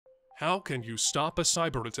How can you stop a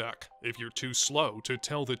cyber attack if you're too slow to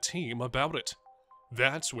tell the team about it?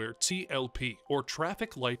 That's where TLP, or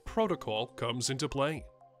Traffic Light Protocol, comes into play.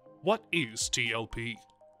 What is TLP?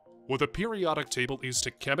 What a periodic table is to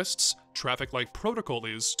chemists, Traffic Light Protocol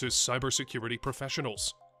is to cybersecurity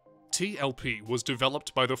professionals. TLP was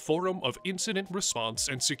developed by the Forum of Incident Response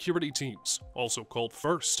and Security Teams, also called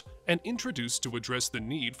FIRST, and introduced to address the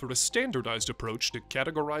need for a standardized approach to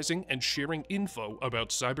categorizing and sharing info about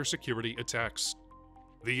cybersecurity attacks.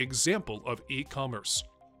 The example of e-commerce.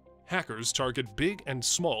 Hackers target big and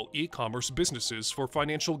small e-commerce businesses for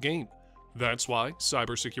financial gain. That's why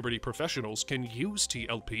cybersecurity professionals can use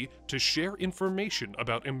TLP to share information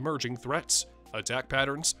about emerging threats, attack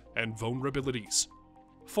patterns, and vulnerabilities.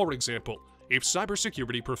 For example, if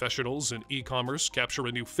cybersecurity professionals in e-commerce capture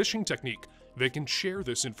a new phishing technique, they can share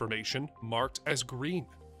this information marked as green.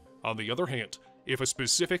 On the other hand, if a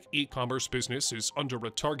specific e-commerce business is under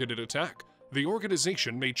a targeted attack, the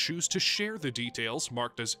organization may choose to share the details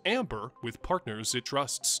marked as amber with partners it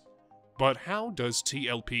trusts. But how does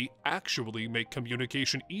TLP actually make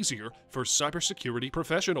communication easier for cybersecurity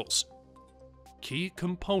professionals? Key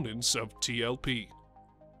components of TLP.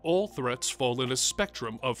 All threats fall in a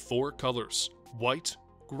spectrum of 4 colors: white,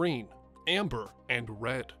 green, amber, and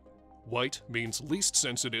red. White means least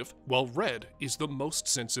sensitive, while red is the most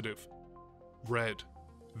sensitive. Red.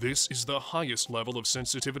 This is the highest level of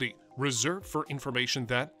sensitivity, reserved for information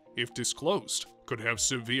that, if disclosed, could have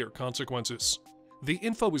severe consequences. The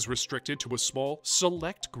info is restricted to a small,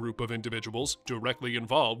 select group of individuals directly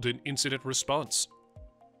involved in incident response.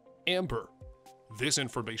 Amber. This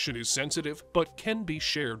information is sensitive but can be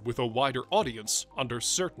shared with a wider audience under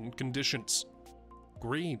certain conditions.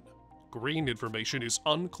 Green. Green information is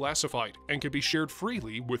unclassified and can be shared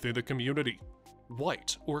freely within the community.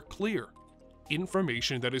 White or clear.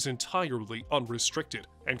 Information that is entirely unrestricted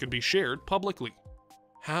and can be shared publicly.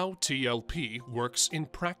 How TLP works in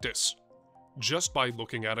practice. Just by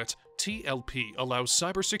looking at it, TLP allows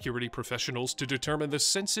cybersecurity professionals to determine the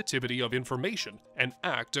sensitivity of information and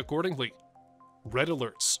act accordingly. Red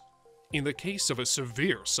alerts. In the case of a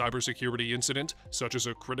severe cybersecurity incident, such as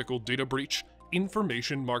a critical data breach,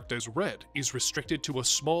 information marked as red is restricted to a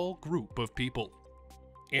small group of people.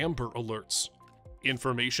 Amber alerts.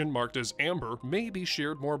 Information marked as amber may be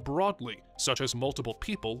shared more broadly, such as multiple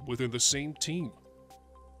people within the same team.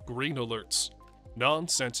 Green alerts.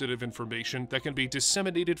 Non-sensitive information that can be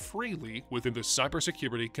disseminated freely within the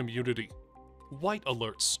cybersecurity community. White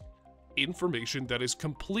alerts. Information that is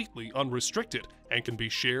completely unrestricted and can be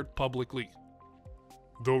shared publicly.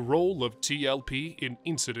 The role of TLP in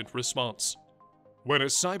incident response. When a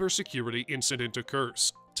cybersecurity incident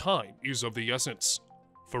occurs, time is of the essence.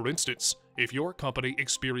 For instance, if your company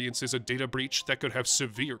experiences a data breach that could have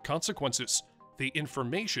severe consequences, the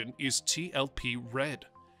information is TLP red.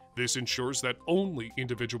 This ensures that only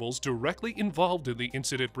individuals directly involved in the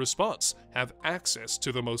incident response have access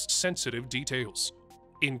to the most sensitive details.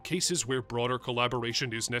 In cases where broader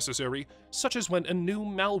collaboration is necessary, such as when a new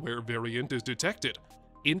malware variant is detected,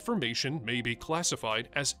 information may be classified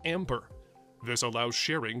as amber. This allows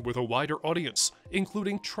sharing with a wider audience,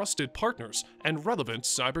 including trusted partners and relevant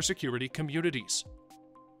cybersecurity communities.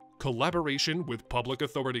 Collaboration with public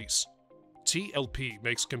authorities. TLP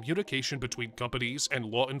makes communication between companies and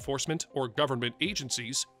law enforcement or government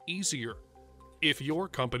agencies easier. If your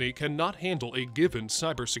company cannot handle a given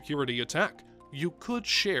cybersecurity attack, you could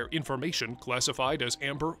share information classified as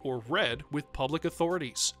amber or red with public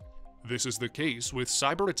authorities. This is the case with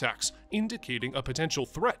cyber attacks, indicating a potential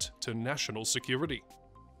threat to national security.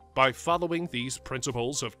 By following these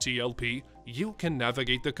principles of TLP, you can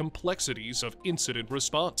navigate the complexities of incident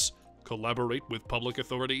response, collaborate with public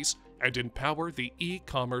authorities, and empower the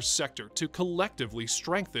e-commerce sector to collectively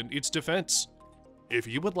strengthen its defense. If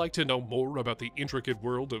you would like to know more about the intricate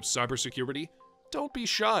world of cybersecurity, don't be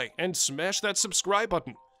shy and smash that subscribe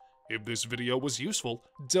button. If this video was useful,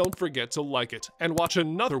 don't forget to like it and watch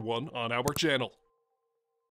another one on our channel.